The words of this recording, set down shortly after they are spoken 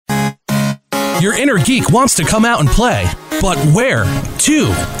Your inner geek wants to come out and play, but where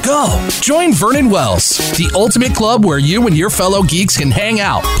to go? Join Vernon Wells, the ultimate club where you and your fellow geeks can hang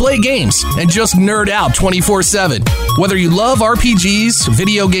out, play games, and just nerd out 24/7. Whether you love RPGs,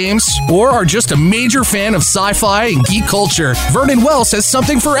 video games, or are just a major fan of sci-fi and geek culture, Vernon Wells has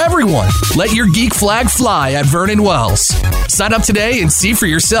something for everyone. Let your geek flag fly at Vernon Wells. Sign up today and see for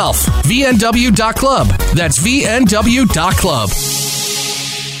yourself. VNW.club. That's VNW.club.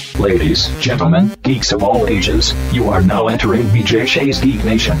 Ladies, gentlemen, geeks of all ages, you are now entering BJ Shea's Geek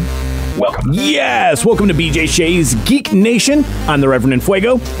Nation. Welcome. Yes, welcome to BJ Shea's Geek Nation. I'm the Reverend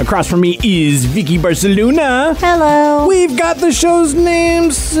Fuego. Across from me is Vicky Barcelona. Hello. We've got the show's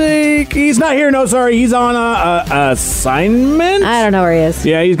namesake. He's not here, no, sorry. He's on a assignment? I don't know where he is.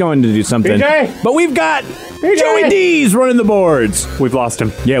 Yeah, he's going to do something. BJ? But we've got Joey D's running the boards. We've lost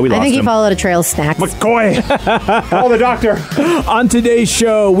him. Yeah, we lost him. I think he followed a trail of snacks. McCoy! Call the doctor. On today's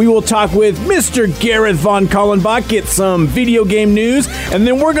show, we will talk with Mr. Gareth Von Kallenbach, get some video game news, and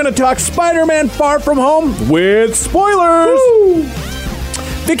then we're going to talk Spider-Man Far From Home with spoilers. Woo!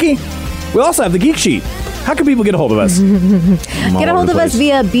 Vicky, we also have the Geek Sheet. How can people get a hold of us? Get a hold of us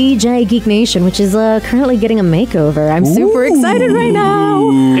via BJ Geek Nation, which is currently getting a makeover. I'm super excited right now.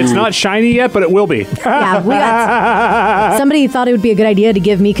 It's not shiny yet, but it will be. Yeah, we got somebody thought it would be a good idea to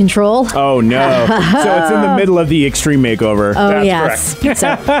give me control. Oh, no. So it's in the middle of the extreme makeover. Oh, That's yes.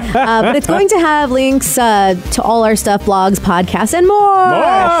 So, but it's going to have links to all our stuff, blogs, podcasts, and more.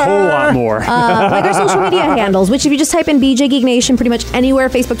 A whole lot more. Like our social media handles, which if you just type in BJ Geek Nation pretty much anywhere,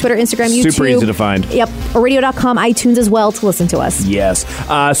 Facebook, Twitter, Instagram, YouTube. Super easy to find. Yep. Or radio.com, iTunes as well to listen to us. Yes.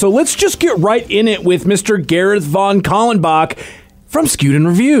 So let's just get right in it with Mr. Gareth Von Kallenbach from Skewed and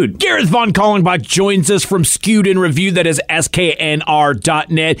Reviewed. Gareth Von Kallenbach joins us from Skewed and Reviewed, that is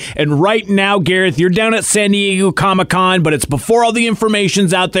sknr.net. And right now, Gareth, you're down at San Diego Comic-Con, but it's before all the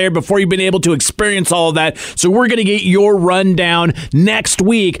information's out there, before you've been able to experience all of that. So we're going to get your rundown next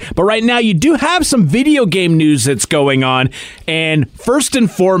week. But right now, you do have some video game news that's going on. And first and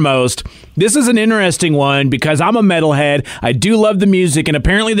foremost, this is an interesting one because I'm a metalhead. I do love the music, and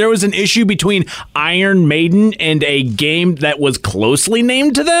apparently there was an issue between Iron Maiden and a game that was closely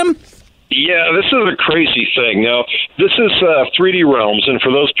named to them. Yeah, this is a crazy thing. Now, this is 3D Realms, and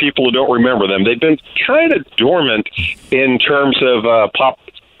for those people who don't remember them, they've been kind of dormant in terms of pop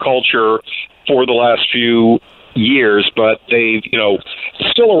culture for the last few years, but they've,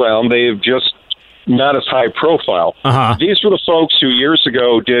 still around. They've just not as high profile. Uh-huh. These were the folks who years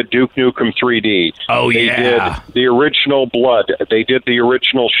ago did Duke Nukem 3D. Oh, they yeah. did the original Blood. They did the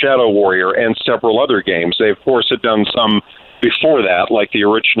original Shadow Warrior and several other games. They, of course, had done some before that, like the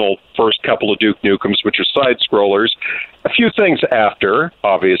original first couple of Duke Nukems, which are side-scrollers. A few things after,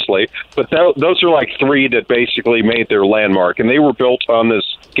 obviously, but those are like three that basically made their landmark, and they were built on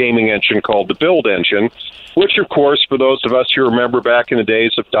this gaming engine called the Build Engine, which, of course, for those of us who remember back in the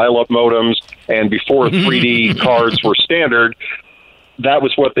days of dial-up modems and before 3D cards were standard, that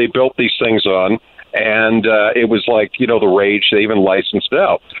was what they built these things on, and it was like, the rage. They even licensed it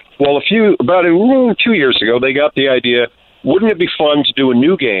out. Well, about 2 years ago, they got the idea, wouldn't it be fun to do a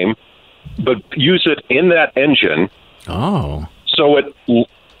new game, but use it in that engine? Oh. So it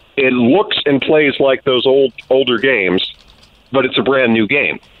looks and plays like those older games, but it's a brand new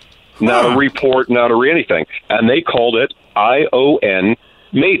game. Not a report, not anything. And they called it ION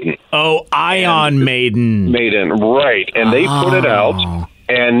Maiden. Oh, Ion Maiden. Maiden, right. And they put it out.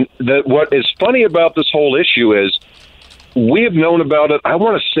 And what is funny about this whole issue is we have known about it, I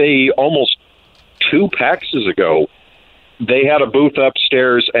want to say, almost 2 PAXs ago. They had a booth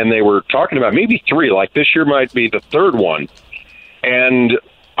upstairs, and they were talking about maybe 3, like this year might be the 3rd one. And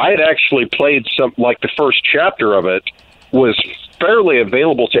I had actually played the first chapter of it was fairly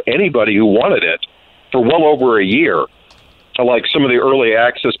available to anybody who wanted it for well over a year, like some of the early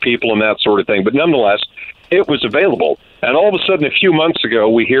access people and that sort of thing. But nonetheless, it was available. And all of a sudden, a few months ago,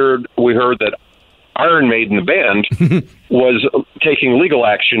 we heard that Iron Maiden, the band, was taking legal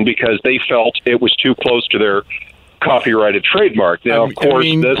action because they felt it was too close to their copyrighted trademark. Now, of course,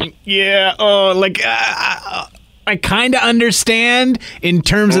 Yeah, I kind of understand in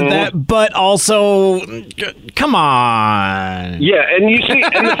terms of that, but also, come on. Yeah, and you see,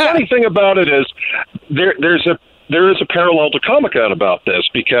 and the funny thing about it is there is a parallel to Comic-Con about this,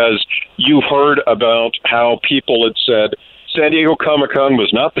 because you've heard about how people had said San Diego Comic-Con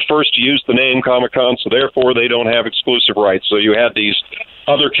was not the first to use the name Comic-Con, so therefore they don't have exclusive rights. So you had these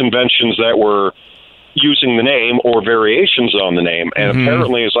other conventions that were using the name or variations on the name. And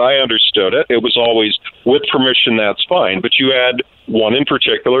apparently, as I understood it, it was always with permission, that's fine. But you had one in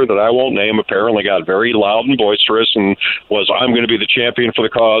particular that I won't name apparently got very loud and boisterous and was, I'm going to be the champion for the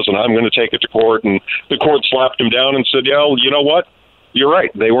cause and I'm going to take it to court. And the court slapped him down and said, yeah, well, you know what? You're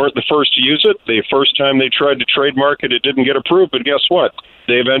right. They weren't the first to use it. The first time they tried to trademark it, it didn't get approved. But guess what?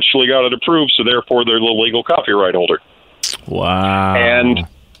 They eventually got it approved, so therefore they're the legal copyright holder. Wow. And,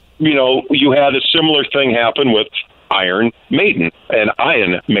 you know, you had a similar thing happen with Iron Maiden and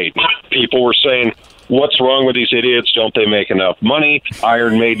Iron Maiden. People were saying, what's wrong with these idiots? Don't they make enough money?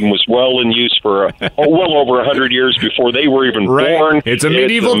 Iron Maiden was well in use for well over 100 years before they were even born. It's a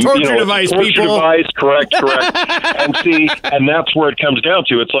medieval torture device, torture device, correct. And that's where it comes down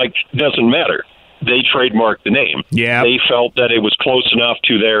to. It's like, doesn't matter. They trademarked the name. Yeah. They felt that it was close enough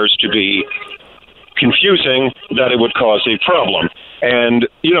to theirs to be confusing that it would cause a problem. And,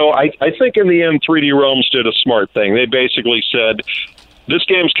 you know, I think in the end, 3D Realms did a smart thing. They basically said, this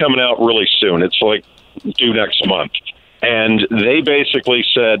game's coming out really soon. It's like due next month. And they basically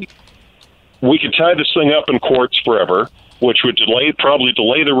said, we could tie this thing up in courts forever, which would probably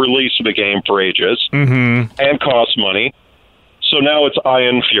delay the release of the game for ages and cost money. So now it's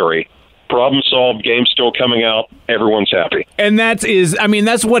Iron Fury. Problem solved, game still coming out, everyone's happy. And that's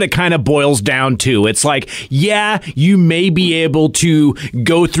what it kind of boils down to. It's like, yeah, you may be able to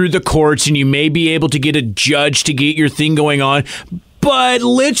go through the courts and you may be able to get a judge to get your thing going on, but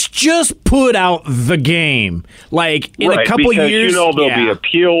let's just put out the game. Like, in a couple years, you know, there'll be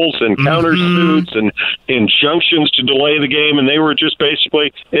appeals and countersuits and injunctions to delay the game, and they were just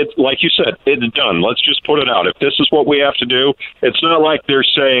basically, like you said, it's done. Let's just put it out. If this is what we have to do, it's not like they're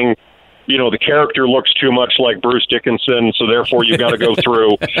saying, you know, the character looks too much like Bruce Dickinson, so therefore you got to go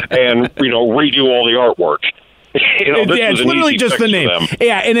through and, you know, redo all the artwork. You know, it's literally just the name.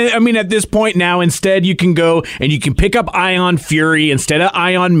 Yeah, and I mean, at this point now, instead you can go and you can pick up Ion Fury instead of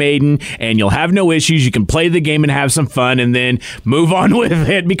Ion Maiden, and you'll have no issues. You can play the game and have some fun, and then move on with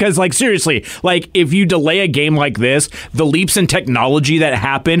it. Because, like, seriously, like, if you delay a game like this, the leaps in technology that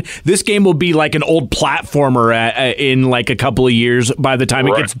happen, this game will be like an old platformer in like a couple of years by the time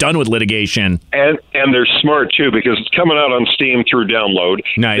it gets done with litigation. And they're smart too, because it's coming out on Steam through download.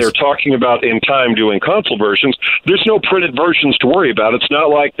 Nice. They're talking about in time doing console versions. There's no printed versions to worry about. It's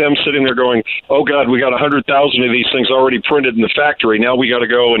not like them sitting there going, oh, God, we got 100,000 of these things already printed in the factory. Now we got to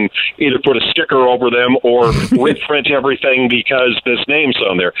go and either put a sticker over them or reprint everything because this name's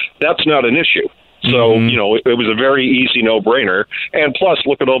on there. That's not an issue. So, you know, it was a very easy no-brainer. And plus,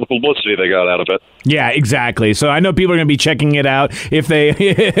 look at all the publicity they got out of it. Yeah, exactly. So I know people are going to be checking it out if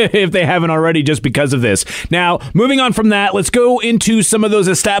they haven't already just because of this. Now, moving on from that, let's go into some of those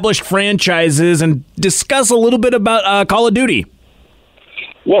established franchises and discuss a little bit about Call of Duty.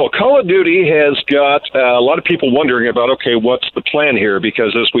 Well, Call of Duty has got a lot of people wondering about, okay, what's the plan here?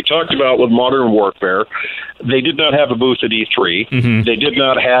 Because as we talked about with Modern Warfare, they did not have a booth at E3. They did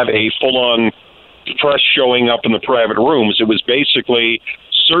not have a full-on press showing up in the private rooms. It was basically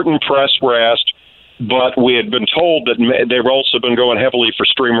certain press were asked, but we had been told that they've also been going heavily for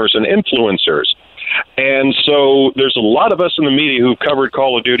streamers and influencers. And so there's a lot of us in the media who've covered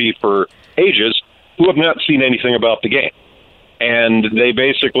Call of Duty for ages who have not seen anything about the game. And they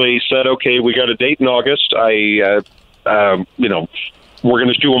basically said, okay, we got a date in August. We're going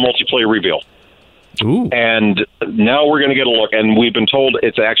to do a multiplayer reveal. Ooh. And now we're going to get a look, and we've been told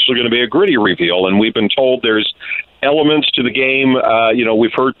it's actually going to be a gritty reveal, and we've been told there's elements to the game.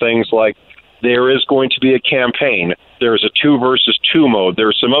 We've heard things like there is going to be a campaign. There's a 2 versus 2 mode.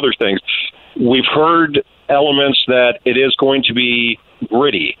 There's some other things. We've heard elements that it is going to be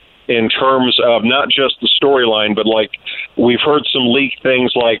gritty in terms of not just the storyline, but like we've heard some leaked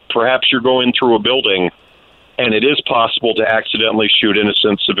things like perhaps you're going through a building and it is possible to accidentally shoot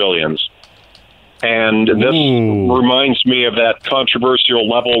innocent civilians. And this reminds me of that controversial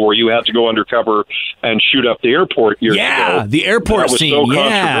level where you had to go undercover and shoot up the airport years ago. Yeah, the airport scene. That was so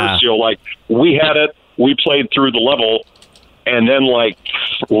controversial. Like, we had it, we played through the level, and then, like,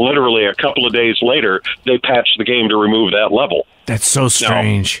 literally a couple of days later, they patched the game to remove that level. That's so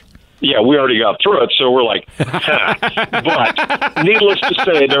strange. Yeah, we already got through it, so we're like, But needless to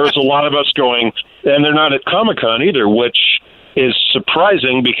say, there was a lot of us going, and they're not at Comic-Con either, which is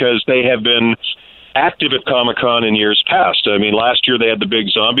surprising because they have been active at Comic-Con in years past. I mean, last year they had the big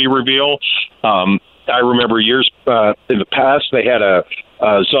zombie reveal. I remember years in the past they had a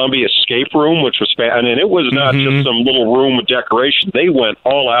zombie escape room, which was and it was not just some little room with decoration. They went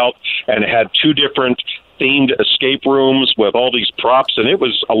all out and had 2 different themed escape rooms with all these props, and it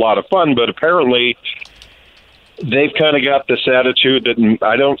was a lot of fun. But apparently they've kind of got this attitude that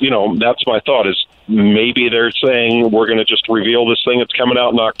that's my thought, is maybe they're saying we're going to just reveal this thing that's coming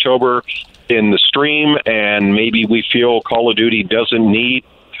out in October. in the stream, and maybe we feel Call of Duty doesn't need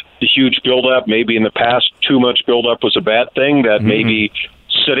the huge build-up. Maybe in the past, too much build-up was a bad thing, that maybe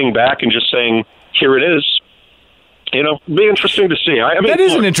sitting back and just saying, here it is, be interesting to see. I mean, that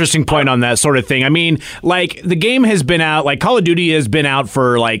is an interesting point on that sort of thing. I mean, like, the game has been out, like, Call of Duty has been out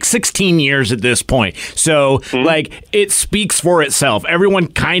for, like, 16 years at this point. So, like, it speaks for itself. Everyone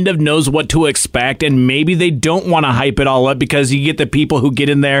kind of knows what to expect, and maybe they don't want to hype it all up because you get the people who get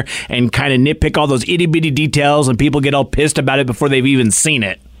in there and kind of nitpick all those itty-bitty details, and people get all pissed about it before they've even seen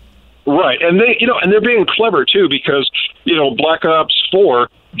it. Right, and they, and they're being clever, too, because, Black Ops 4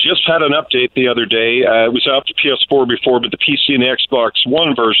 just had an update the other day. It was out to PS4 before, but the PC and the Xbox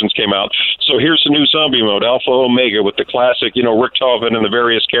One versions came out. So here's the new zombie mode, Alpha Omega, with the classic, Richtofen and the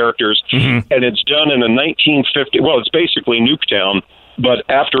various characters. And it's done in a 1950, well, it's basically Nuketown, but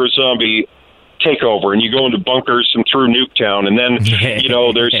after a zombie takeover, and you go into bunkers and through Nuketown, and then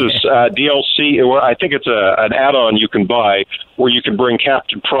there's this DLC, or I think it's an add-on you can buy where you can bring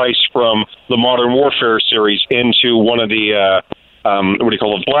Captain Price from the Modern Warfare series into one of the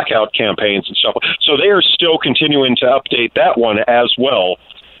blackout campaigns and stuff. So they are still continuing to update that one as well.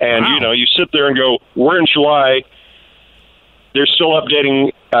 And you sit there and go, we're in July. They're still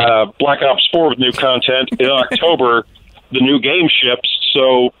updating Black Ops 4 with new content. In October, the new game ships.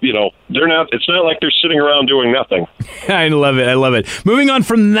 So, they're not, it's not like they're sitting around doing nothing. I love it. Moving on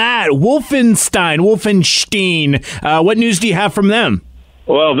from that, Wolfenstein. What news do you have from them?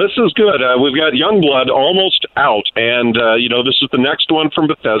 Well, this is good. We've got Youngblood almost out, and, this is the next one from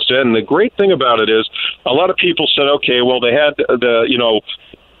Bethesda. And the great thing about it is a lot of people said, okay, well, they had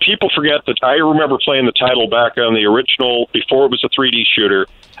people forget that I remember playing the title back on the original, before it was a 3D shooter,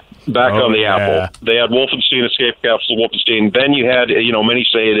 back on the Apple. They had Wolfenstein Escape Capsule, Wolfenstein. Then you had, many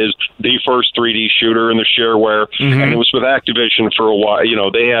say it is the first 3D shooter in the shareware, and it was with Activision for a while.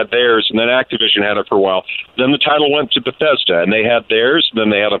 They had theirs, and then Activision had it for a while. Then the title went to Bethesda, and they had theirs, then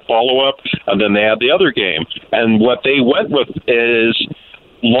they had a follow-up, and then they had the other game. And what they went with is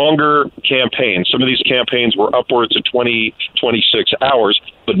longer campaigns. Some of these campaigns were upwards of 20, 26 hours,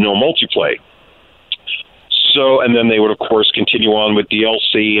 but no multiplayer. So, and then they would, of course, continue on with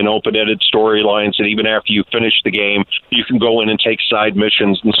DLC and open-ended storylines, and even after you finish the game, you can go in and take side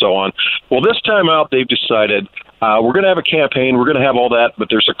missions and so on. Well, this time out, they've decided we're going to have a campaign, we're going to have all that, but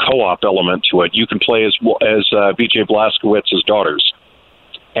there's a co-op element to it. You can play as BJ Blazkowicz's daughters.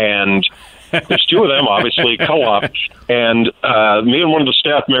 And there's two of them, obviously, co-op. And me and one of the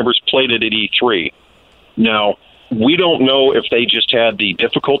staff members played it at E3. Now, we don't know if they just had the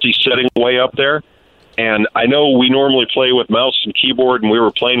difficulty setting way up there. And I know we normally play with mouse and keyboard, and we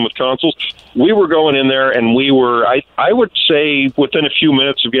were playing with consoles. We were going in there, and we were, I would say, within a few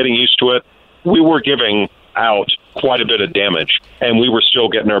minutes of getting used to it, we were giving out quite a bit of damage, and we were still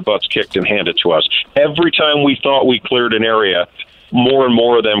getting our butts kicked and handed to us. Every time we thought we cleared an area, more and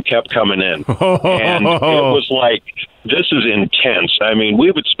more of them kept coming in. And it was like, this is intense. I mean, we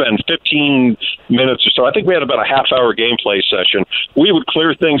would spend 15 minutes or so. I think we had about a half-hour gameplay session. We would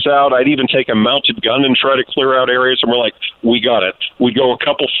clear things out. I'd even take a mounted gun and try to clear out areas, and we're like, we got it. We'd go a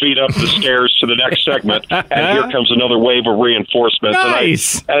couple feet up the stairs to the next segment, and here comes another wave of reinforcements.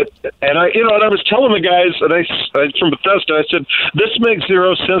 Nice. And I was telling the guys, and I from Bethesda, I said, this makes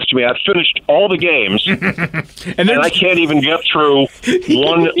zero sense to me. I've finished all the games, and I can't even get through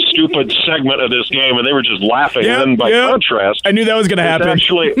one stupid segment of this game, and they were just laughing. And then by contrast, I knew that was going to happen.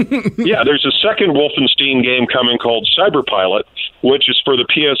 Actually, there's a second Wolfenstein game coming called Cyberpilot, which is for the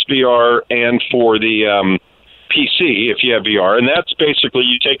PSVR and for the PC, if you have VR, and that's basically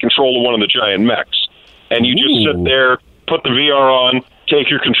you take control of one of the giant mechs, and you just sit there, put the VR on, take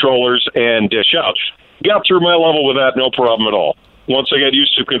your controllers, and dish out. Got through my level with that, no problem at all. Once I got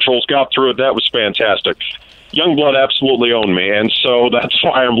used to controls, got through it, that was fantastic. Youngblood absolutely owned me, and so that's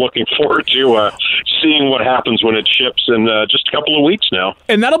why I'm looking forward to seeing what happens when it ships in just a couple of weeks now.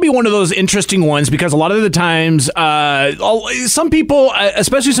 And that'll be one of those interesting ones because a lot of the times, some people,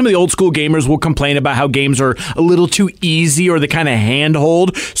 especially some of the old school gamers, will complain about how games are a little too easy or they kind of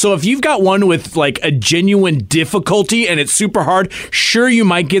handhold. So if you've got one with like a genuine difficulty and it's super hard, sure, you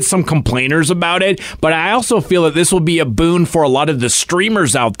might get some complainers about it. But I also feel that this will be a boon for a lot of the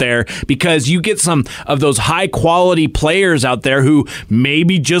streamers out there because you get some of those high quality players out there who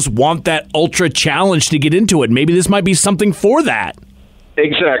maybe just want that ultra challenge to get into it. Maybe this might be something for that.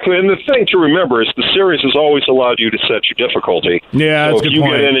 Exactly, and the thing to remember is the series has always allowed you to set your difficulty. Yeah, so that's a if good you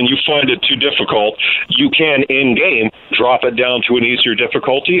point. get in and you find it too difficult, you can in-game drop it down to an easier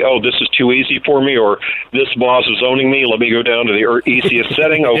difficulty. Oh, this is too easy for me, or this boss is owning me. Let me go down to the easiest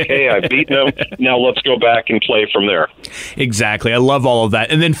setting. Okay, I've beaten him. Now let's go back and play from there. Exactly. I love all of that.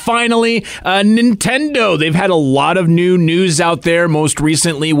 And then finally, Nintendo. They've had a lot of new news out there, most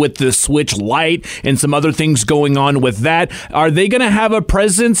recently with the Switch Lite and some other things going on with that. Are they going to have a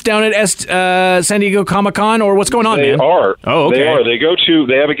presence down at San Diego Comic-Con, or what's going on, They man? are. Oh, okay. They are.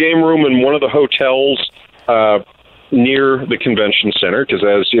 They have a game room in one of the hotels near the convention center, because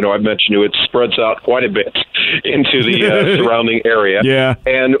as you know, I've mentioned to you, it spreads out quite a bit into the surrounding area. Yeah.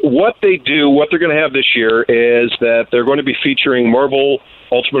 And what they're going to have this year is that they're going to be featuring Marvel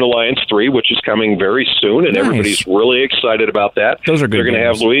Ultimate Alliance 3, which is coming very soon, and Nice. everybody's really excited about that. Those are good They're going to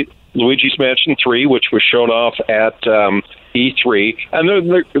have games. Luigi's Mansion 3, which was shown off at E3, and then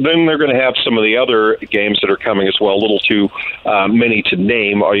they're going to have some of the other games that are coming as well. A little too many to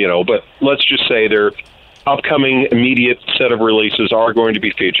name, but let's just say their upcoming immediate set of releases are going to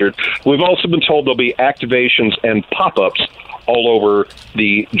be featured. We've also been told there'll be activations and pop-ups all over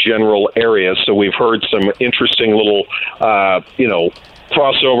the general area, so we've heard some interesting little,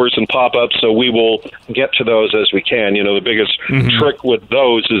 crossovers and pop-ups, so we will get to those as we can. The biggest trick with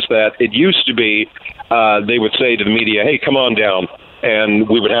those is that it used to be they would say to the media, hey, come on down, and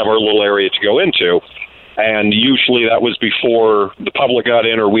we would have our little area to go into. And usually that was before the public got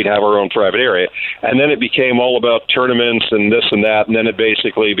in, or we'd have our own private area. And then it became all about tournaments and this and that, and then it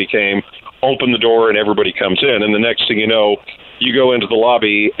basically became open the door and everybody comes in. And the next thing you know, you go into the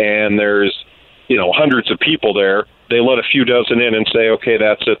lobby and there's, hundreds of people there. They let a few dozen in and say, okay,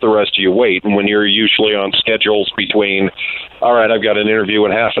 that's it, the rest of you wait. And when you're usually on schedules between, all right, I've got an interview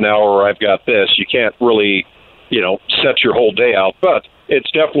in half an hour, or I've got this, you can't really, set your whole day out. But it's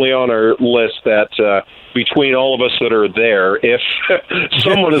definitely on our list that between all of us that are there, if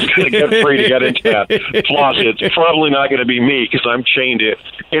someone is going to get free to get into that closet, it's probably not going to be me, because I'm chained to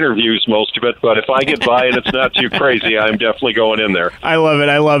interviews most of it. But if I get by and it's not too crazy, I'm definitely going in there. I love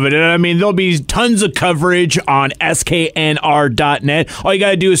it. And I mean, there'll be tons of coverage on sknr.net. All you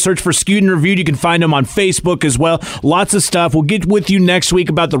got to do is search for Skewed and Reviewed. You can find them on Facebook as well. Lots of stuff. We'll get with you next week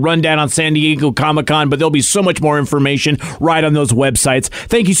about the rundown on San Diego Comic-Con, but there'll be so much more information right on those websites.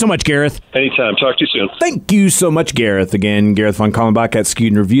 Thank you so much, Gareth. Anytime. Talk to you soon. Thank you so much, Gareth. Again, Gareth von Kallenbach at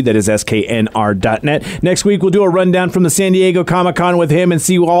Skewed and Reviewed. That is sknr.net. Next week, we'll do a rundown from the San Diego Comic-Con with him and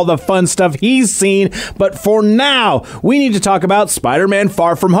see all the fun stuff he's seen. But for now, we need to talk about Spider-Man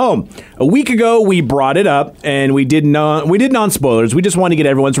Far From Home. A week ago, we brought it up, and we did non-spoilers. We just want to get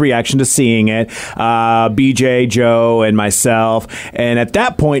everyone's reaction to seeing it. BJ, Joe, and myself. And at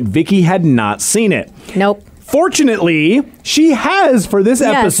that point, Vicky had not seen it. Nope. Fortunately, she has for this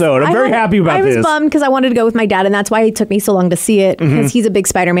episode. I'm very happy about this. I was bummed because I wanted to go with my dad, and that's why it took me so long to see it, because he's a big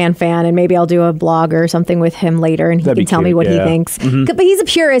Spider-Man fan, and maybe I'll do a blog or something with him later, and he can tell me what he thinks. But he's a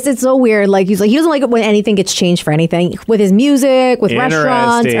purist. It's so weird. He doesn't like it when anything gets changed for anything, with his music, with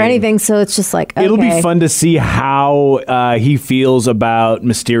restaurants, or anything. So it's just like, okay. It'll be fun to see how he feels about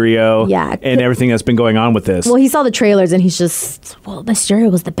Mysterio and everything that's been going on with this. Well, he saw the trailers, and he's just, Mysterio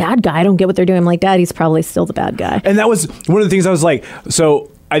was the bad guy. I don't get what they're doing. I'm like, Dad, he's probably still the bad guy. And that was one of the things I was like, so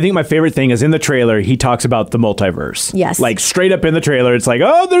I think my favorite thing is in the trailer, he talks about the multiverse. Yes. Like straight up in the trailer, it's like,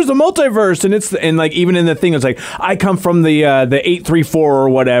 oh, there's a multiverse. And like even in the thing, it's like, I come from the 834 or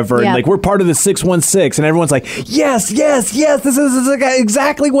whatever. Yeah. And like, we're part of the 616. And everyone's like, yes. This is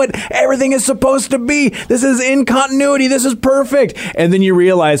exactly what everything is supposed to be. This is in continuity. This is perfect. And then you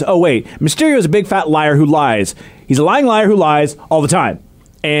realize, oh, wait, Mysterio is a big fat liar who lies. He's a lying liar who lies all the time.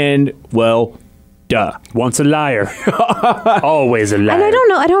 And, well, duh. Once a liar, always a liar. And I don't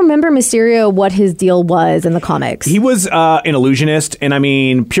know. I don't remember Mysterio what his deal was in the comics. He was an illusionist, and I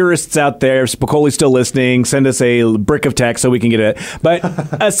mean, purists out there, Spicoli's still listening. Send us a brick of text so we can get it. But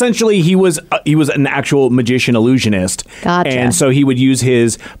essentially, he was an actual magician illusionist. Gotcha. And so he would use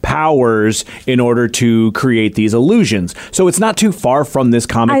his powers in order to create these illusions. So it's not too far from this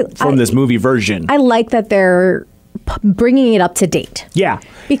this movie version. I like that they're bringing it up to date. Yeah.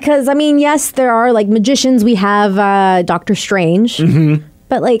 Because, I mean, yes, there are, magicians. We have Doctor Strange. Mm-hmm.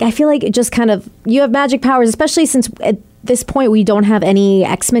 But, I feel like it just kind of... You have magic powers, especially since at this point we don't have any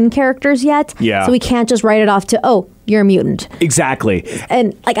X-Men characters yet. Yeah. So we can't just write it off to, you're a mutant. Exactly.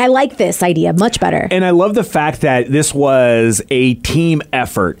 And like, I like this idea much better. And I love the fact that this was a team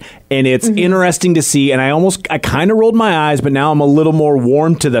effort. And it's interesting to see. And I kind of rolled my eyes, but now I'm a little more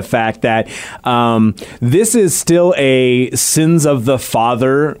warm to the fact that this is still a sins of the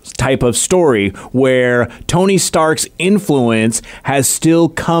father type of story where Tony Stark's influence has still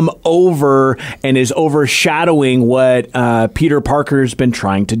come over and is overshadowing what Peter Parker's been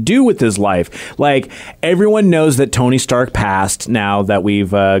trying to do with his life. Like, everyone knows that Tony Stark passed now that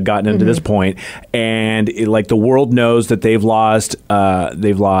we've gotten into this point, and the world knows that they've lost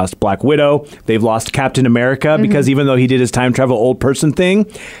Black Widow, they've lost Captain America because even though he did his time travel old person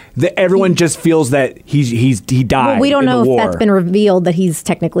thing, everyone just feels that he died. Well, we don't know if that's been revealed that he's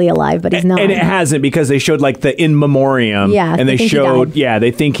technically alive, but he's not. And it hasn't, because they showed like the in memoriam. Yeah, and they showed they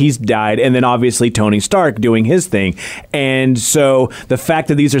think he's died, and then obviously Tony Stark doing his thing. And so the fact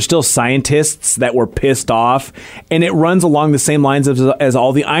that these are still scientists that were pissed off, and it runs along the same lines as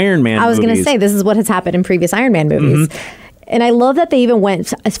all the Iron Man movies. I was going to say, this is what has happened in previous Iron Man movies. And I love that they even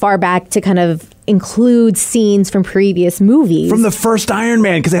went as far back to kind of include scenes from previous movies. From the first Iron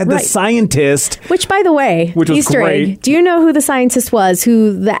Man, because they had the scientist. Which, by the way, which was Easter egg. Do you know who the scientist was,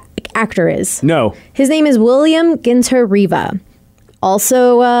 who the actor is? No. His name is William Ginter Riva.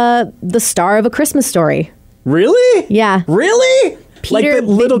 Also the star of A Christmas Story. Really? Yeah. Really? Peter like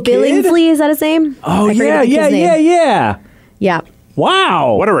the little Billingsley, is that his name? Oh, yeah. Yeah.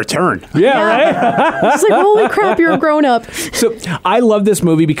 Wow. What a return. Yeah, right? It's like, holy crap, you're a grown-up. So I love this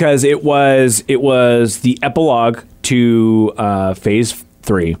movie because it was the epilogue to Phase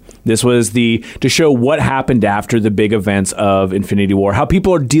 3. This was to show what happened after the big events of Infinity War, how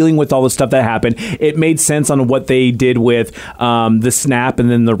people are dealing with all the stuff that happened. It made sense on what they did with the snap and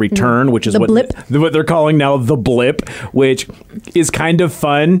then the return, which is what they're calling now the blip, which is kind of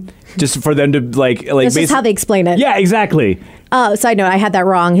fun just for them to like. That's just how they explain it. Yeah, exactly. Side note, I had that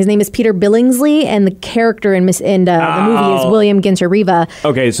wrong. His name is Peter Billingsley, and the character in the movie is William Ginter Riva.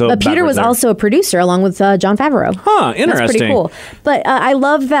 Okay, so but Peter was also a producer along with Jon Favreau. Huh, interesting. That's pretty cool. But I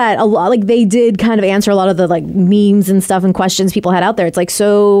love that a lot. Like, they did kind of answer a lot of the like memes and stuff and questions people had out there. It's like,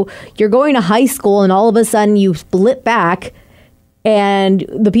 so you're going to high school, and all of a sudden you blip back, and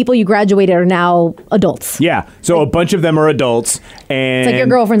the people you graduated are now adults. Yeah, so a bunch of them are adults, and it's like your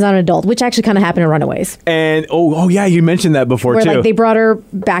girlfriend's not an adult, which actually kind of happened in Runaways. And oh yeah, you mentioned that before where, too. Like, they brought her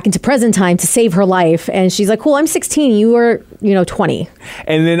back into present time to save her life, and she's like, "Cool, I'm 16. You are, 20."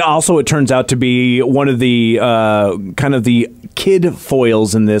 And then also, it turns out to be one of the kind of the kid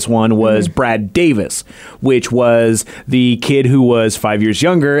foils in this one was Brad Davis, which was the kid who was 5 years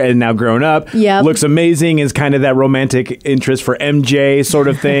younger and now grown up. Yep. Looks amazing. Is kind of that romantic interest for MJ sort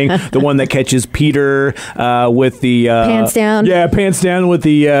of thing. The one that catches Peter with the pants down. Yeah, pants down with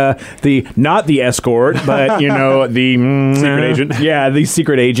the not the escort, but the secret agent. Yeah, the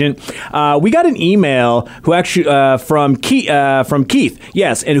secret agent. We got an email who actually from Keith.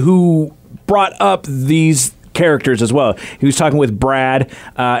 Yes, and who brought up these characters as well. He was talking with Brad,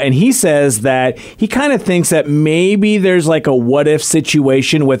 and he says that he kind of thinks that maybe there's like a what if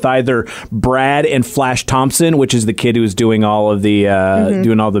situation with either Brad and Flash Thompson, which is the kid who's doing all of the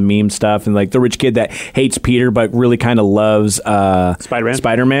doing all the meme stuff, and like the rich kid that hates Peter but really kind of loves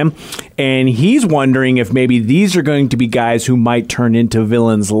Spider-Man. And he's wondering if maybe these are going to be guys who might turn into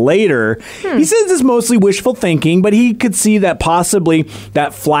villains later. He says it's mostly wishful thinking, but he could see that possibly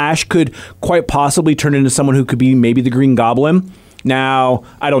that Flash could quite possibly turn into someone who could be maybe the Green Goblin. Now,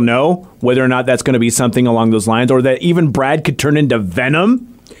 I don't know whether or not that's going to be something along those lines, or that even Brad could turn into Venom.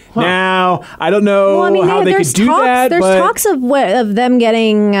 Huh. Now, I don't know how they could do that. There's talks of them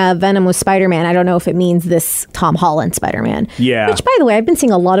getting Venom with Spider-Man. I don't know if it means this Tom Holland Spider-Man. Yeah. Which, by the way, I've been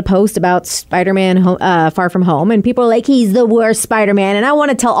seeing a lot of posts about Spider-Man Far From Home, and people are like, he's the worst Spider-Man. And I want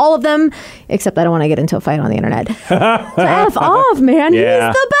to tell all of them, except I don't want to get into a fight on the internet. So F off, man. Yeah.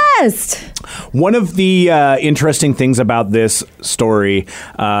 He's the best. One of the interesting things about this story,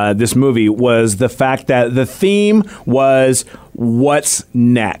 this movie, was the fact that the theme was what's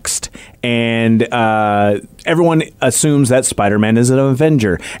next. And everyone assumes that Spider-Man is an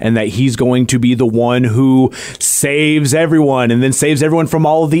Avenger and that he's going to be the one who saves everyone and then saves everyone from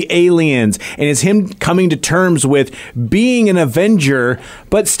all of the aliens. And it's him coming to terms with being an Avenger,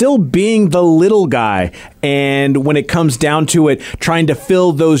 but still being the little guy. And when it comes down to it, trying to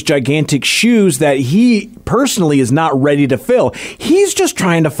fill those gigantic shoes that he personally is not ready to fill. He's just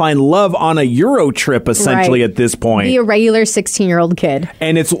trying to find love on a Euro trip, essentially, at this point. Be a regular 16-year-old kid.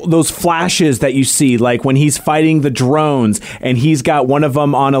 And it's those flashes that you see, like when he's fighting the drones and he's got one of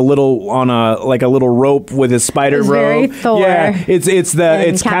them on a little rope with his spider rope. Very Thor. Yeah,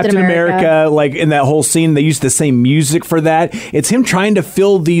 it's Captain America. Like in that whole scene, they used the same music for that. It's him trying to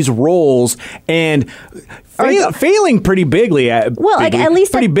fill these roles and failing pretty bigly at. Well, like at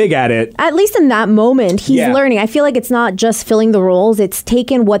least pretty big at it. At least in that moment, he's learning. I feel like it's not just filling the roles; it's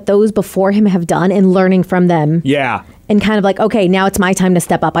taken what those before him have done and learning from them. Yeah. And kind of like, okay, now it's my time to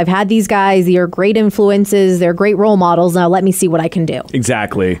step up. I've had these guys; they're great influences, they're great role models. Now let me see what I can do.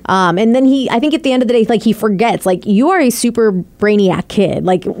 Exactly. And then I think at the end of the day, like he forgets, like you are a super brainiac kid.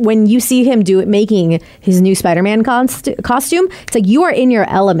 Like when you see him making his new Spider-Man costume, it's like you are in your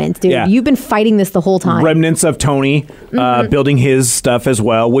element, dude. Yeah. You've been fighting this the whole time. Remnants of Tony building his stuff as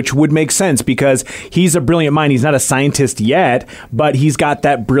well, which would make sense because he's a brilliant mind. He's not a scientist yet, but he's got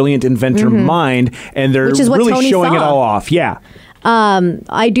that brilliant inventor mind, and they're really showing it all off. Yeah.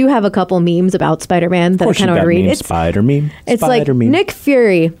 I do have a couple memes about Spider-Man that I kind of want to read. It's like Nick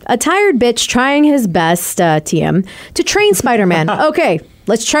Fury, a tired bitch trying his best, TM, to train Spider-Man. Okay,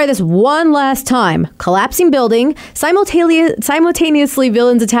 let's try this one last time. Collapsing building, simultaneously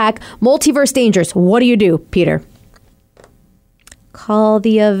villains attack, multiverse dangers. What do you do, Peter? Call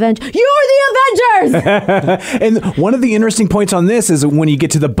the Avengers. You're the Avengers! And one of the interesting points on this is when you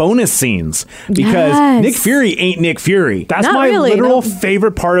get to the bonus scenes, because Nick Fury ain't Nick Fury. That's not my literal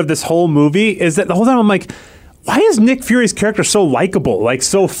favorite part of this whole movie, is that the whole time I'm like, why is Nick Fury's character so likable? Like,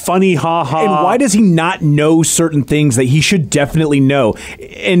 so funny, ha-ha. And why does he not know certain things that he should definitely know?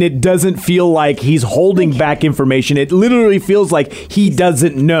 And it doesn't feel like he's holding back information. It literally feels like he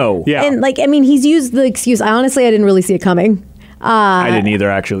doesn't know. Yeah. And, he's used the excuse. I didn't really see it coming. I didn't either,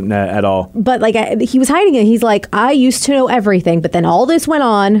 actually, at all. But he was hiding it. He's like, I used to know everything, but then all this went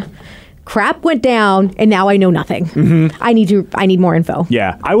on, crap went down, and now I know nothing. Mm-hmm. I need more info.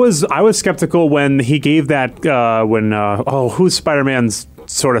 Yeah, I was skeptical when he gave that who's Spider-Man's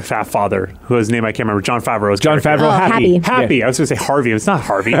sort of fat father, whose name I can't remember. Jon Favreau. Happy. Yeah. I was going to say Harvey. It's not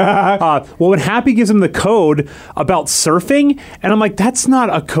Harvey. Well, when Happy gives him the code about surfing, and I'm like, that's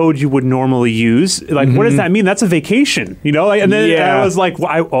not a code you would normally use. Like, what does that mean? That's a vacation, you know? And then I was like,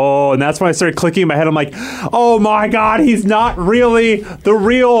 and that's when I started clicking in my head. I'm like, oh my God, he's not really the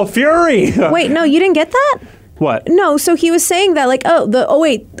real Fury. Wait, no, you didn't get that? What? No, so he was saying that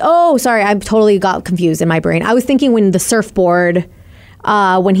sorry, I totally got confused in my brain. I was thinking when the surfboard...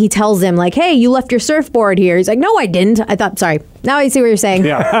 when he tells him, like, hey, you left your surfboard here. He's like, no, I didn't. I thought, sorry. Now I see what you're saying.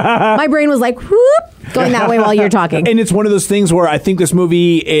 Yeah. My brain was like, whoop, going that way while you're talking. And it's one of those things where I think this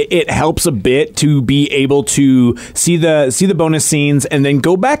movie, it helps a bit to be able to see the bonus scenes and then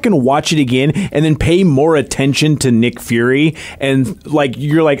go back and watch it again and then pay more attention to Nick Fury. And like,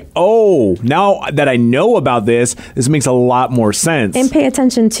 you're like, oh, now that I know about this makes a lot more sense. And pay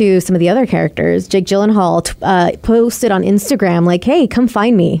attention to some of the other characters. Jake Gyllenhaal posted on Instagram, like, hey, come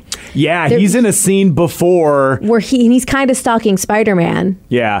find me. Yeah, he's in a scene before where he's kind of stalking Spider-Man.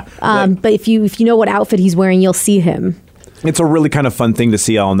 Yeah. But if you know what outfit he's wearing, you'll see him. It's a really kind of fun thing to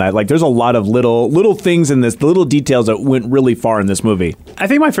see on that. Like, there's a lot of little things in this, the little details that went really far in this movie. I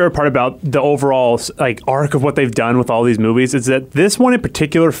think my favorite part about the overall arc of what they've done with all these movies is that this one in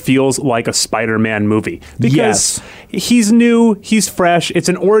particular feels like a Spider-Man movie. Because he's new, he's fresh, it's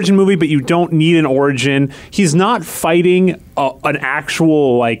an origin movie, but you don't need an origin. He's not fighting an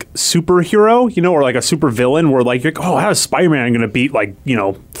actual superhero, or like a super villain where like, oh, how is Spider-Man going to beat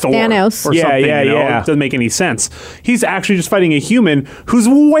Thor Thanos or something? Yeah. It doesn't make any sense. He's actually just fighting a human who's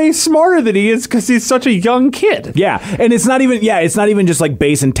way smarter than he is because he's such a young kid. Yeah, and it's not even just like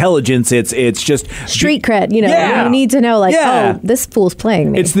base intelligence. It's just street cred. You need to know oh, this fool's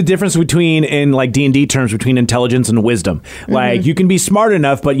playing me. It's the difference between, in like D&D terms, between intelligence and wisdom. Like you can be smart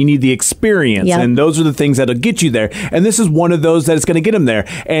enough, but you need the experience, and those are the things that'll get you there. And this is one of those that is going to get him there.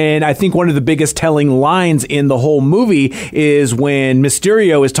 And I think one of the biggest telling lines in the whole movie is when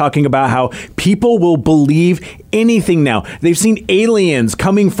Mysterio is talking about how people will believe anything now. They've seen aliens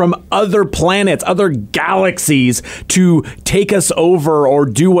coming from other planets, other galaxies to take us over or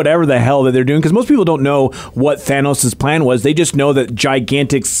do whatever the hell that they're doing. Because most people don't know what Thanos' plan was. They just know that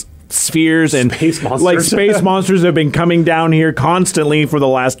gigantic spheres and space monsters have been coming down here constantly for the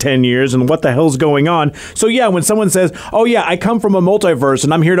last 10 years, and what the hell's going on? So yeah, when someone says, oh yeah, I come from a multiverse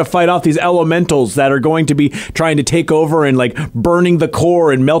and I'm here to fight off these elementals that are going to be trying to take over and like burning the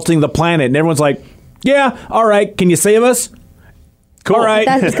core and melting the planet, and everyone's like, yeah, all right, can you save us? Cool. All right.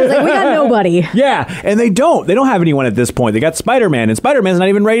 That's because we got nobody. Yeah, and they don't have anyone at this point. They got Spider-Man, and Spider-Man's not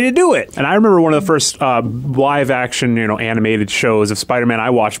even ready to do it. And I remember one of the first live action, animated shows of Spider-Man I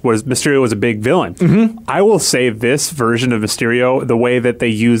watched was Mysterio was a big villain. Mm-hmm. I will say this version of Mysterio, the way that they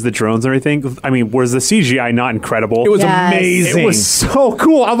use the drones and everything, I mean, was the CGI not incredible? It was amazing. It was so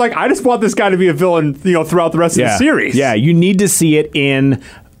cool. I'm like, I just want this guy to be a villain, throughout the rest of the series. Yeah, you need to see it in...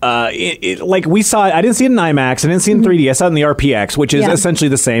 like we saw it, I didn't see it in IMAX. I didn't see it in 3D. I saw it in the RPX, which is essentially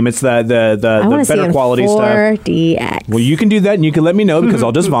the same. It's the better quality stuff. 4DX. Well, you can do that, and you can let me know because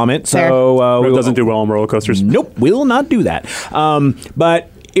I'll just vomit. So it doesn't do well on roller coasters. Nope, we will not do that.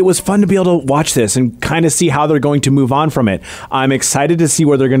 But it was fun to be able to watch this and kind of see how they're going to move on from it. I'm excited to see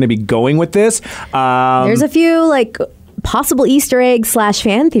where they're going to be going with this. There's a few possible Easter eggs /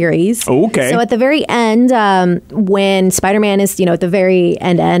 fan theories. Okay. So at the very end, when Spider-Man is, at the very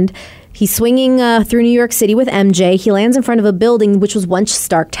end, he's swinging through New York City with MJ. He lands in front of a building which was once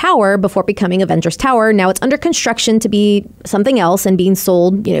Stark Tower before becoming Avengers Tower. Now it's under construction to be something else and being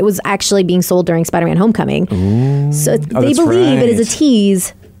sold. It was actually being sold during Spider-Man Homecoming. Ooh. So they believe it is a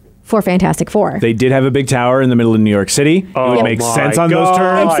tease for Fantastic Four. They did have a big tower in the middle of New York City. Oh, it makes sense on those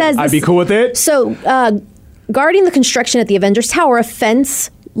terms. I'd be cool with it. So, guarding the construction at the Avengers Tower, a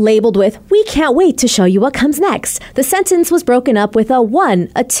fence labeled with, "We can't wait to show you what comes next." The sentence was broken up with a 1,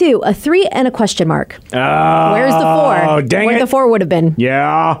 a 2, a 3, and a question mark. Oh, where's the 4? Oh, dang Where it. the 4 would have been.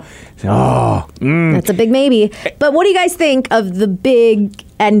 Yeah. Oh. That's a big maybe. But what do you guys think of the big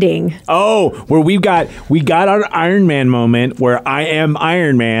ending? Oh, where we got our Iron Man moment where I am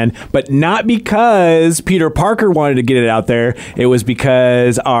Iron Man, but not because Peter Parker wanted to get it out there. It was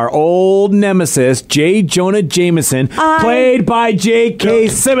because our old nemesis, J. Jonah Jameson, played by J.K.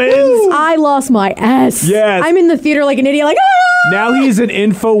 Simmons. I lost my ass. Yes. I'm in the theater like an idiot, like, ah! Now he's an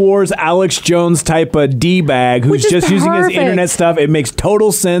InfoWars Alex Jones type of D-bag who's just using his internet stuff. It makes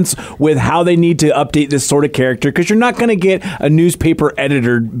total sense with how they need to update this sort of character because you're not going to get a newspaper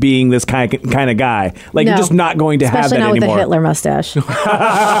editor being this kind of guy. Like, you're just not going to have that anymore. Especially not with a Hitler mustache.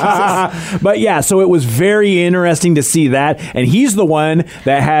 But yeah, so it was very interesting to see that. And he's the one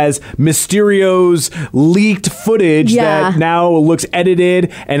that has Mysterio's leaked footage that now looks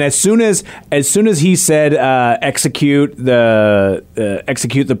edited. And as soon as he said execute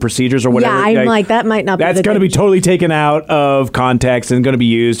the procedures or whatever. Yeah, I'm like that might not be. That's going to be totally taken out of context and going to be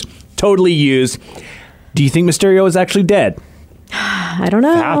used. Totally used. Do you think Mysterio is actually dead? I don't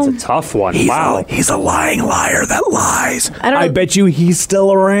know. That's a tough one. He's a lying liar that lies. I bet you he's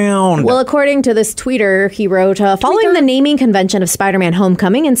still around. Well, according to this tweeter, he wrote, following the naming convention of Spider-Man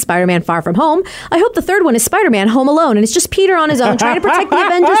Homecoming and Spider-Man Far From Home, I hope the third one is Spider-Man Home Alone, and it's just Peter on his own trying to protect the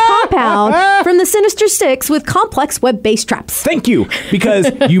Avengers compound from the Sinister Six with complex web-based traps. Thank you,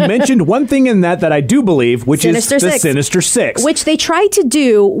 because you mentioned one thing in that I do believe, which is the Sinister Six. Which they tried to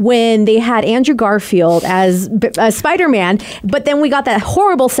do when they had Andrew Garfield as Spider-Man, but then we got that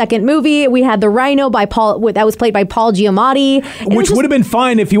horrible second movie. We had the Rhino that was played by Paul Giamatti. Which would have been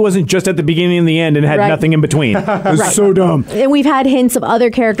fine if he wasn't just at the beginning and the end and had nothing in between. It was so dumb. And we've had hints of other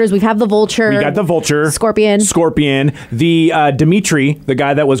characters. We've had the Vulture. We got the Vulture. Scorpion. The Dimitri, the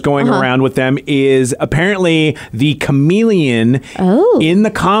guy that was going around with them, is apparently the chameleon. Oh. In the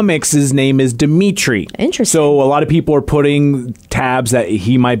comics, his name is Dimitri. Interesting. So a lot of people are putting tabs that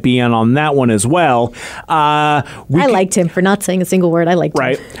he might be on that one as well. I liked him for not saying a single word. I liked him.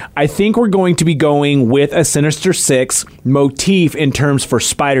 Right. I think we're going to be going with a Sinister Six motif in terms for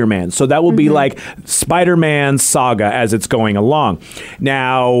Spider-Man. So that will be like Spider-Man saga as it's going along.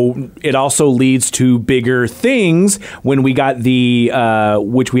 Now, it also leads to bigger things when we got the,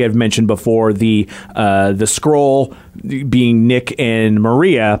 which we have mentioned before, the Skrull being Nick and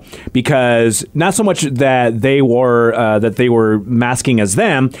Maria, because not so much that they were masking as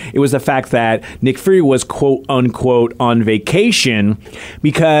them, it was the fact that Nick Fury was quote unquote on vacation,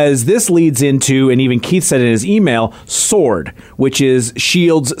 because this leads into, and even Keith said in his email, Sword, which is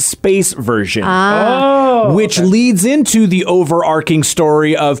S.H.I.E.L.D.'s space version, which leads into the overarching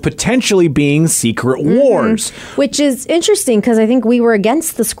story of potentially being Secret Wars. Which is interesting because I think we were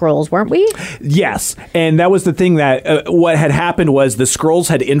against the Skrulls, weren't we? Yes, and that was the thing that what had happened was the Skrulls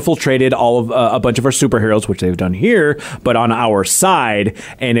had infiltrated all of a bunch of our superheroes, which they've done here, but on our side,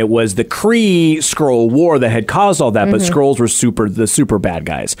 and it was the Kree Skrull War that had caused all that, but Skrulls were the super bad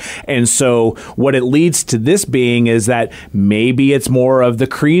guys. And so what it leads to this being is that maybe it's more of the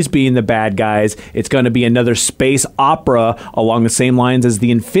Krees being the bad guys. It's going to be another space opera along the same lines as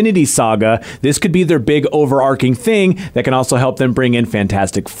the Infinity Saga. This could be their big overarching thing that can also help them bring in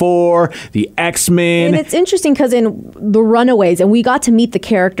Fantastic Four, the X-Men. And it's interesting because in The Runaways, and we got to meet the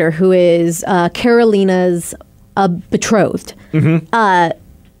character who is Carolina's a betrothed. Mm-hmm.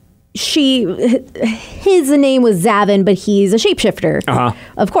 His name was Zavin, but he's a shapeshifter,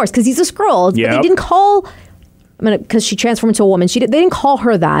 of course, because he's a Skrull. Yep. But they didn't call, because she transformed into a woman. They didn't call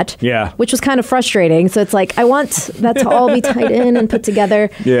her that, which was kind of frustrating. So it's like, I want that to all be tied in and put together.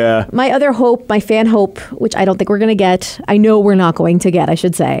 Yeah. My other hope, my fan hope, which I don't think we're going to get, I know we're not going to get, I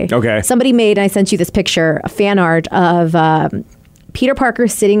should say. Okay. Somebody made, and I sent you this picture, a fan art of Peter Parker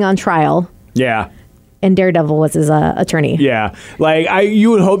sitting on trial. Yeah. And Daredevil was his attorney. Yeah, like you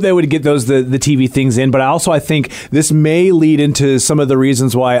would hope they would get the TV things in, but I think this may lead into some of the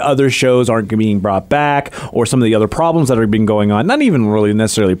reasons why other shows aren't being brought back, or some of the other problems that have been going on. Not even really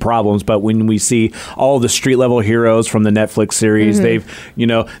necessarily problems, but when we see all the street level heroes from the Netflix series, they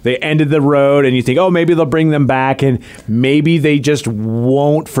ended the road, and you think, oh, maybe they'll bring them back, and maybe they just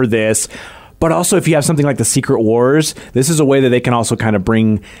won't for this. But also, if you have something like the Secret Wars, this is a way that they can also kind of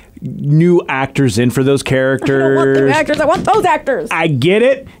bring new actors in for those characters. I don't want the actors. I want those actors. I get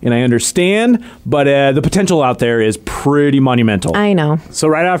it, and I understand, but the potential out there is pretty monumental. I know. So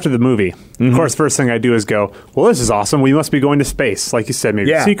right after the movie, of course, first thing I do is go, well, this is awesome. We must be going to space. Like you said,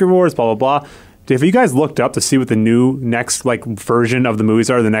 maybe Secret Wars, blah, blah, blah. Have you guys looked up to see what the new next version of the movies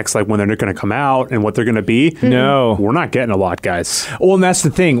are, the next when they're going to come out and what they're going to be? No. We're not getting a lot, guys. Well, and that's the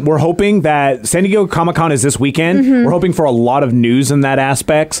thing. We're hoping that San Diego Comic-Con is this weekend. We're hoping for a lot of news in that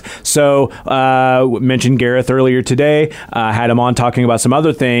aspects. So, mentioned Gareth earlier today. Had him on talking about some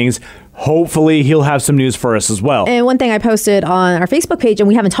other things. Hopefully, he'll have some news for us as well. And one thing I posted on our Facebook page, and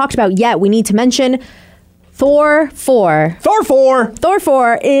we haven't talked about yet, we need to mention Thor 4. Thor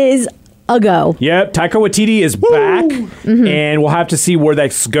 4 is a go. Yep, Taika Waititi is back, and we'll have to see where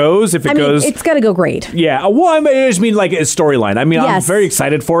that goes. If it goes, it's got to go great. Yeah, well, I just mean like a storyline. I mean, I'm very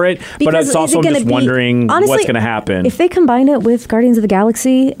excited for it, but it's also I'm just wondering what's going to happen. If they combine it with Guardians of the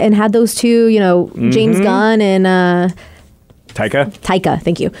Galaxy and had those two, James Gunn and Taika,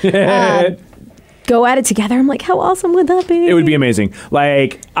 thank you. Go at it together. I'm like, how awesome would that be? It would be amazing.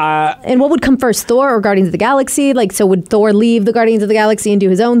 And what would come first, Thor or Guardians of the Galaxy? So would Thor leave the Guardians of the Galaxy and do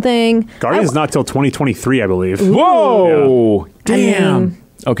his own thing? Guardians is not till 2023, I believe. Whoa! Yeah. Damn.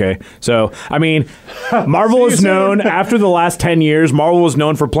 Okay, so, Marvel is known, after the last 10 years, Marvel was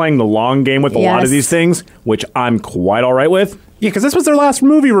known for playing the long game with a lot of these things, which I'm quite all right with. Yeah, because this was their last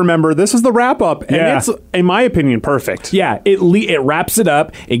movie, remember? This is the wrap-up, and it's, in my opinion, perfect. Yeah, it wraps it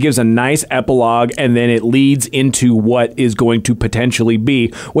up, it gives a nice epilogue, and then it leads into what is going to potentially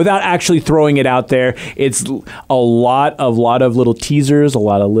be, without actually throwing it out there. It's a lot of little teasers, a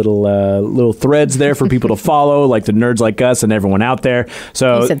lot of little threads there for people to follow, like the nerds like us and everyone out there.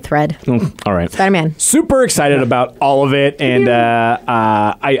 So you said thread. All right. Spider-Man. Super excited about all of it, and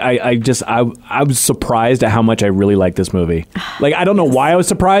I was surprised at how much I really like this movie. I don't know why I was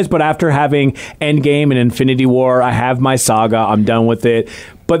surprised, but after having Endgame and Infinity War, I have my saga. I'm done with it.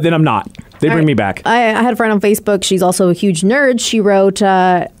 But then I'm not. They bring me back. I had a friend on Facebook. She's also a huge nerd. She wrote,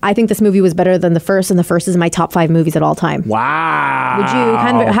 I think this movie was better than the first, and the first is in my top 5 movies at all time. Wow.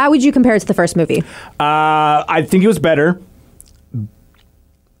 How would you compare it to the first movie? I think it was better.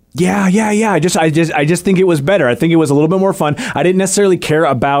 Yeah. I just think it was better. I think it was a little bit more fun. I didn't necessarily care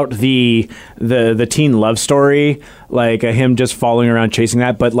about the teen love story, him just following around chasing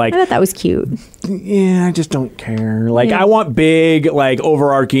that. But I thought that was cute. Yeah, I just don't care. I want big,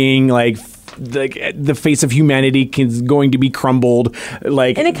 overarching, the face of humanity is going to be crumbled,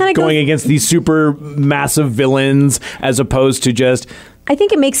 and it kind of going against these super massive villains, as opposed to just. I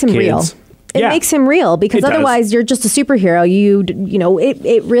think it makes him real. It makes him real, because otherwise you're just a superhero.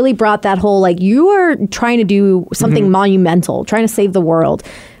 It really brought that whole, you are trying to do something monumental, trying to save the world,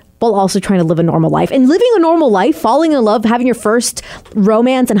 while also trying to live a normal life. And living a normal life, falling in love, having your first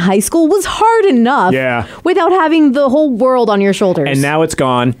romance in high school was hard enough without having the whole world on your shoulders. And now it's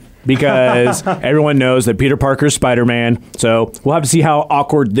gone. Because everyone knows that Peter Parker's Spider-Man. So we'll have to see how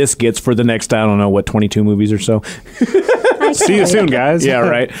awkward this gets for the next, 22 movies or so. See you soon, guys. Yeah,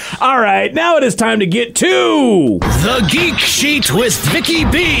 right. All right, now it is time to get to The Geek Sheet with Vicky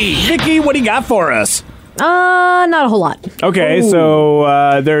B. Vicky, what do you got for us? Not a whole lot. Okay,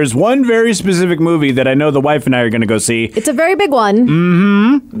 so there's one very specific movie that I know the wife and I are going to go see. It's a very big one.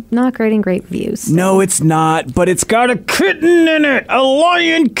 Mm-hmm. Not getting great views. No, it's not, but it's got a kitten in it. A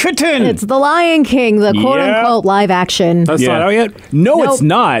lion kitten. It's The Lion King, the quote-unquote live action. That's not out yet? No, it's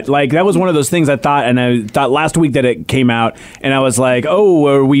not. That was one of those things I thought last week that it came out, and I was like, oh,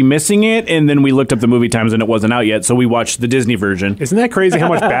 are we missing it? And then we looked up the movie times, and it wasn't out yet, so we watched the Disney version. Isn't that crazy how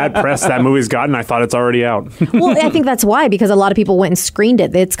much bad press that movie's gotten? I thought it's already out. Well, I think that's why, because a lot of people went and screened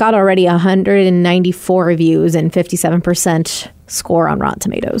it. It's got already 194 reviews and 57% score on Rotten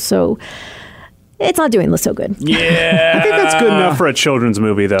Tomatoes. So it's not doing so good. Yeah. I think that's good enough for a children's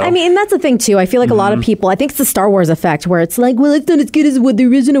movie, though. I mean, and that's the thing, too. I feel like a lot of people, I think it's the Star Wars effect, where it's like, well, it's not as good as what the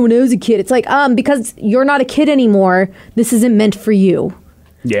original when I was a kid. It's like, because you're not a kid anymore, this isn't meant for you.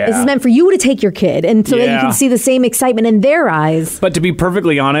 Yeah. This is meant for you to take your kid, and so that you can see the same excitement in their eyes. But to be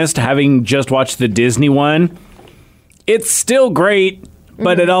perfectly honest, having just watched the Disney one, it's still great.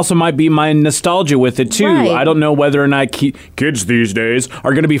 But it also might be my nostalgia with it, too. Right. I don't know whether or not kids these days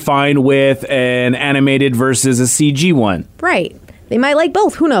are going to be fine with an animated versus a CG one. Right. They might like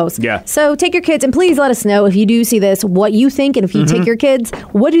both. Who knows? Yeah. So take your kids, and please let us know if you do see this, what you think. And if you take your kids,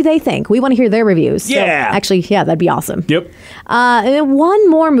 what do they think? We want to hear their reviews. Yeah. So, actually, that'd be awesome. Yep. And then one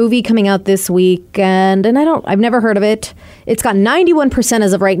more movie coming out this week, and I've never heard of it. It's got 91%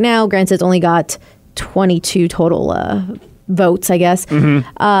 as of right now. Granted, it's only got 22 total votes, I guess.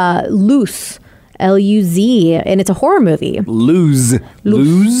 Loose, L-U-Z, and it's a horror movie. Lose.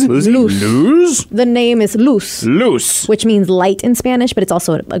 The name is Loose. which means light in Spanish, but it's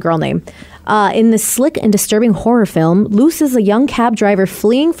also a girl name. In this slick and disturbing horror film, Luz is a young cab driver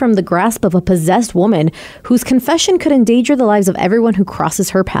fleeing from the grasp of a possessed woman whose confession could endanger the lives of everyone who crosses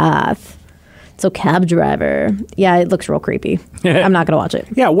her path. So, cab driver. Yeah, it looks real creepy. I'm not going to watch it.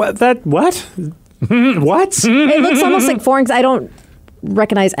 Yeah, what? What? It looks almost like foreign, 'cause I don't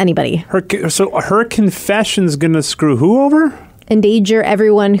recognize anybody. So her confession's going to screw who over? Endanger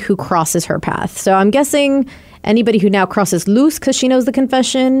everyone who crosses her path. So I'm guessing anybody who now crosses Luz because she knows the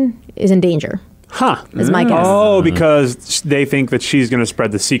confession is in danger. Huh. Is my guess. Oh, because they think that she's going to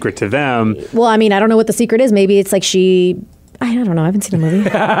spread the secret to them. Well, I mean, I don't know what the secret is. Maybe it's like I don't know. I haven't seen the movie.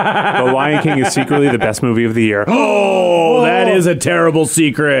 The Lion King is secretly the best movie of the year. Oh, that is a terrible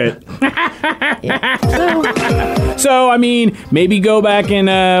secret. So, I mean, maybe go back and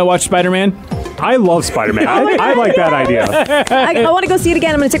watch Spider-Man. I love Spider-Man. I like that idea. I want to go see it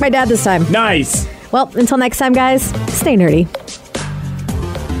again. I'm going to take my dad this time. Nice. Well, until next time, guys, stay nerdy.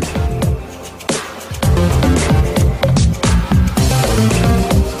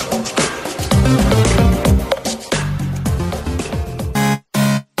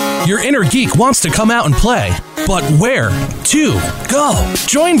 Your inner geek wants to come out and play, but where to go?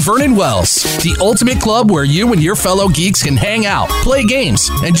 Join Vernon Wells, the ultimate club where you and your fellow geeks can hang out, play games,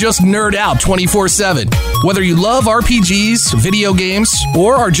 and just nerd out 24/7. Whether you love RPGs, video games,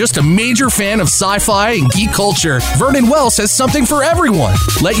 or are just a major fan of sci-fi and geek culture, Vernon Wells has something for everyone.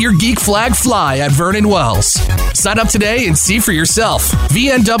 Let your geek flag fly at Vernon Wells. Sign up today and see for yourself.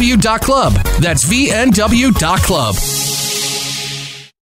 VNW.club. That's VNW.club.